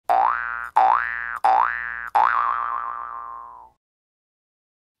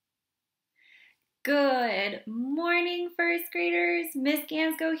graders. Miss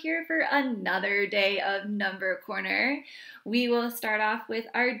Gansco here for another day of Number Corner. We will start off with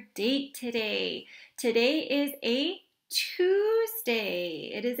our date today. Today is a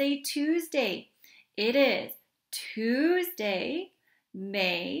Tuesday. It is a Tuesday. It is Tuesday,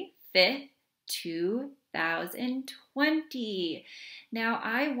 May 5th, 2020. Now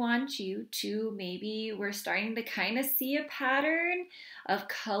I want you to we're starting to kind of see a pattern of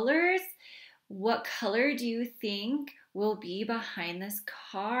colors. What color do you think will be behind this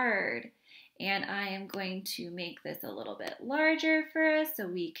card? And I am going to make this a little bit larger for us so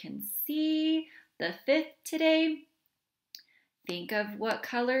we can see the 5th today. Think of what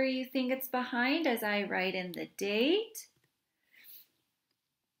color you think it's behind as I write in the date.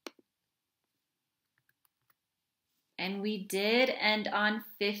 And we did end on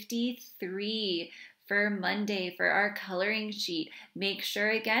 53 for Monday for our coloring sheet. Make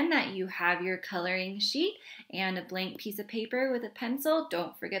sure again that you have your coloring sheet and a blank piece of paper with a pencil.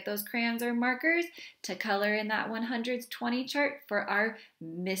 Don't forget those crayons or markers to color in that 100/20 chart for our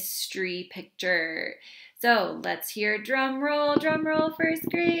mystery picture. So let's hear drum roll, first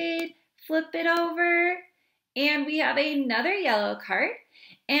grade. Flip it over. And we have another yellow card.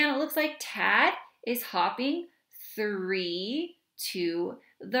 And it looks like Tad is hopping 3 to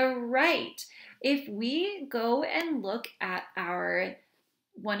the right. If we go and look at our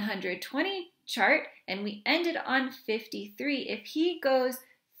 120 chart and we ended on 53, if he goes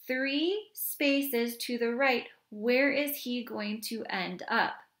 3 spaces to the right, where is he going to end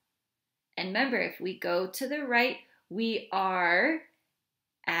up? And remember, if we go to the right, we are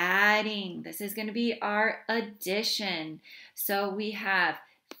adding. This is going to be our addition. So we have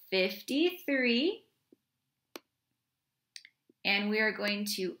 53. And we are going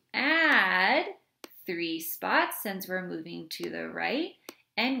to add 3 spots since we're moving to the right.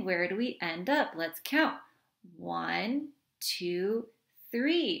 And where do we end up? Let's count. 1, 2,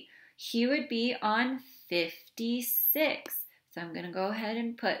 3. He would be on 56. So I'm going to go ahead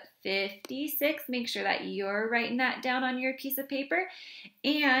and put 56. Make sure that you're writing that down on your piece of paper.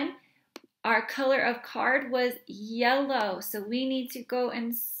 And our color of card was yellow. So we need to go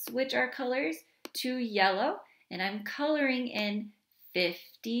and switch our colors to yellow. And I'm coloring in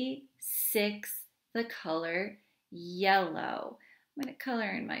 56, the color yellow. I'm going to color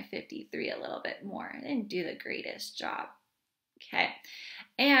in my 53 a little bit more. I didn't do the greatest job. Okay.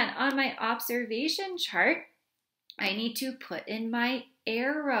 And on my observation chart, I need to put in my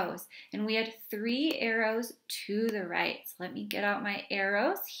arrows. And we had 3 arrows to the right. So let me get out my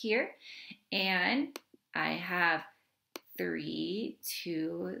arrows here. And I have 3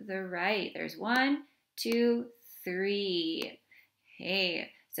 to the right. There's 1, 2, 3.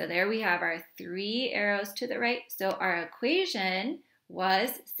 Okay, so there we have our 3 arrows to the right. So our equation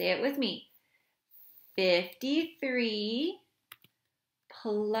was, say it with me, 53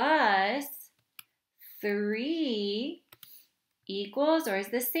 plus 3 equals or is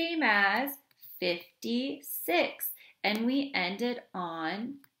the same as 56. And we ended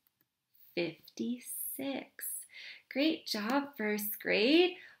on 56. Great job, first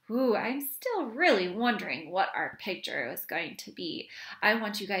grade. Ooh, I'm still really wondering what our picture is going to be. I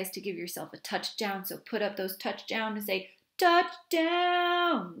want you guys to give yourself a touchdown, so put up those touchdowns and say,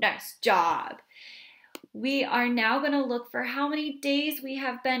 touchdown! Nice job! We are now going to look for how many days we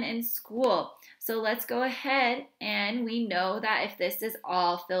have been in school. So let's go ahead and we know that if this is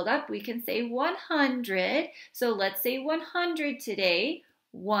all filled up, we can say 100. So let's say 100 today.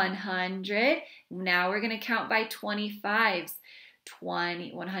 100. Now we're going to count by 25s.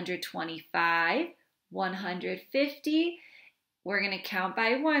 125, 150. We're going to count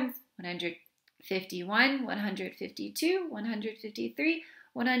by ones. 151, 152, 153,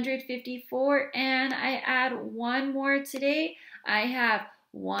 154, and I add one more today. I have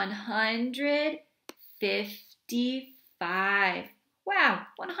 155. Wow,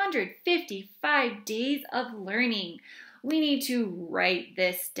 155 days of learning. We need to write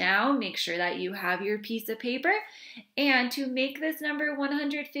this down. Make sure that you have your piece of paper. And to make this number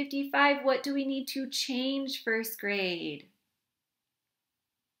 155, what do we need to change, first grade?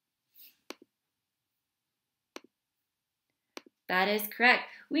 That is correct.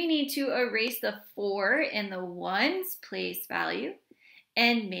 We need to erase the 4 in the ones place value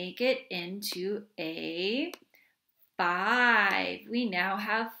and make it into a 5. We now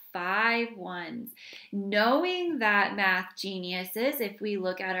have 5 ones. Knowing that, math geniuses, if we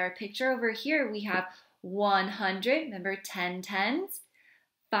look at our picture over here, we have 100, remember 10 tens,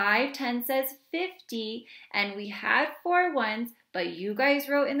 5 tens says 50, and we had 4 ones, but you guys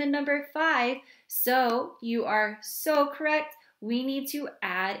wrote in the number 5, so you are so correct. We need to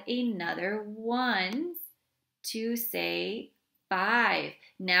add another 1 to say 5.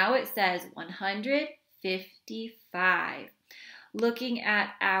 Now it says 155. Looking at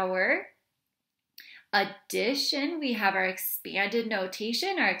our addition, we have our expanded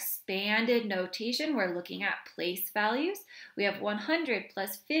notation. Our expanded notation, we're looking at place values. We have 100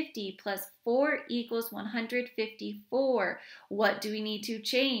 plus 50 plus 4 equals 154. What do we need to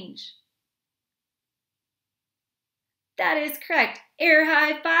change? That is correct. Air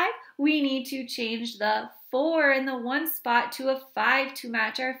high five. We need to change the 4 in the 1 spot to a 5 to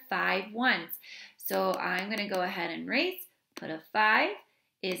match our 5 ones. So I'm going to go ahead and erase. Put a 5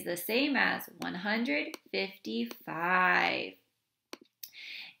 is the same as 155.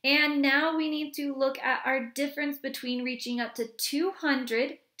 And now we need to look at our difference between reaching up to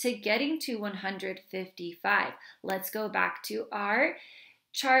 200 to getting to 155. Let's go back to our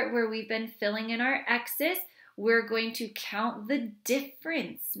chart where we've been filling in our X's. We're going to count the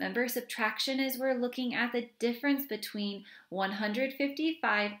difference. Remember, subtraction is we're looking at the difference between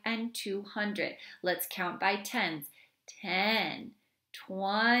 155 and 200. Let's count by tens. 10,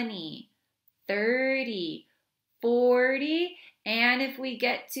 20, 30, 40, and if we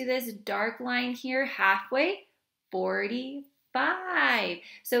get to this dark line here halfway, 45.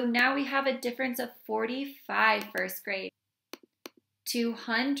 So now we have a difference of 45, first grade.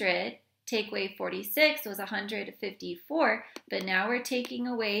 200, take away 46 was 154, but now we're taking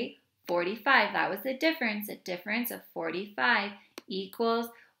away 45. That was the difference. A difference of 45 equals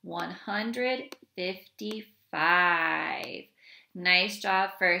 155. Nice job,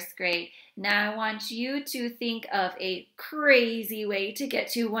 first grade. Now I want you to think of a crazy way to get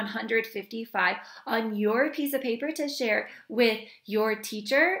to 155 on your piece of paper to share with your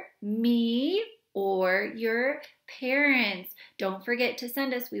teacher, me, or your parents. Don't forget to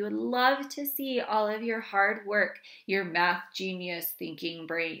send us. We would love to see all of your hard work, your math genius thinking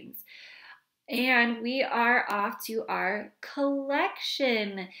brains. And we are off to our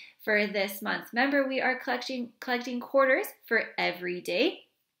collection for this month. Remember, we are collecting quarters for every day.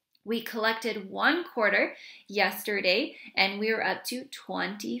 We collected 1 quarter yesterday, and we were up to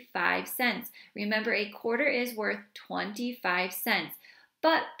 25 cents. Remember, a quarter is worth 25 cents.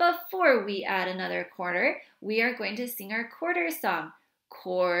 But before we add another quarter, we are going to sing our quarter song.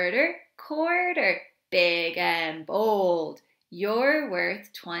 Quarter, quarter, big and bold. You're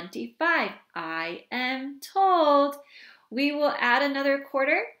worth 25, I am told. We will add another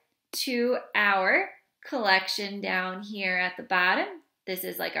quarter to our collection down here at the bottom. This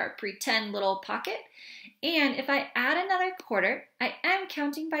is like our pretend little pocket. And if I add another quarter, I am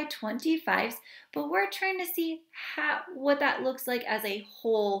counting by 25s, but we're trying to see what that looks like as a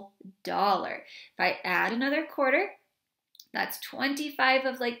whole dollar. If I add another quarter, that's 25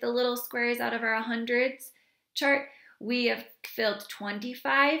 of like the little squares out of our hundreds chart. We have filled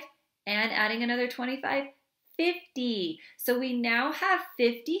 25 and adding another 25, 50. So we now have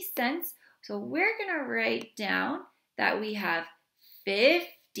 50 cents. So we're going to write down that we have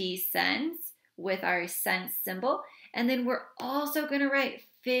 50 cents with our cents symbol. And then we're also going to write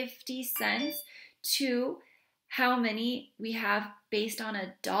 50 cents to how many we have based on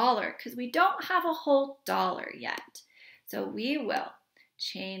a dollar because we don't have a whole dollar yet. So we will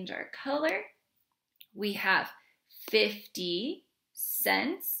change our color. We have 50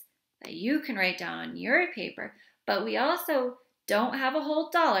 cents that you can write down on your paper, but we also don't have a whole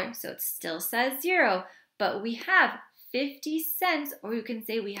dollar, so it still says 0, but we have 50 cents, or you can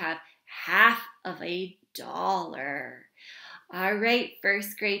say we have half of a dollar. All right,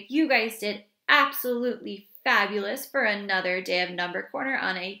 first grade, you guys did absolutely fabulous for another day of Number Corner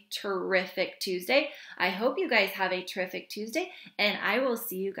on a terrific Tuesday. I hope you guys have a terrific Tuesday, and I will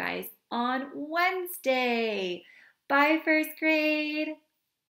see you guys on Wednesday. Bye, first grade.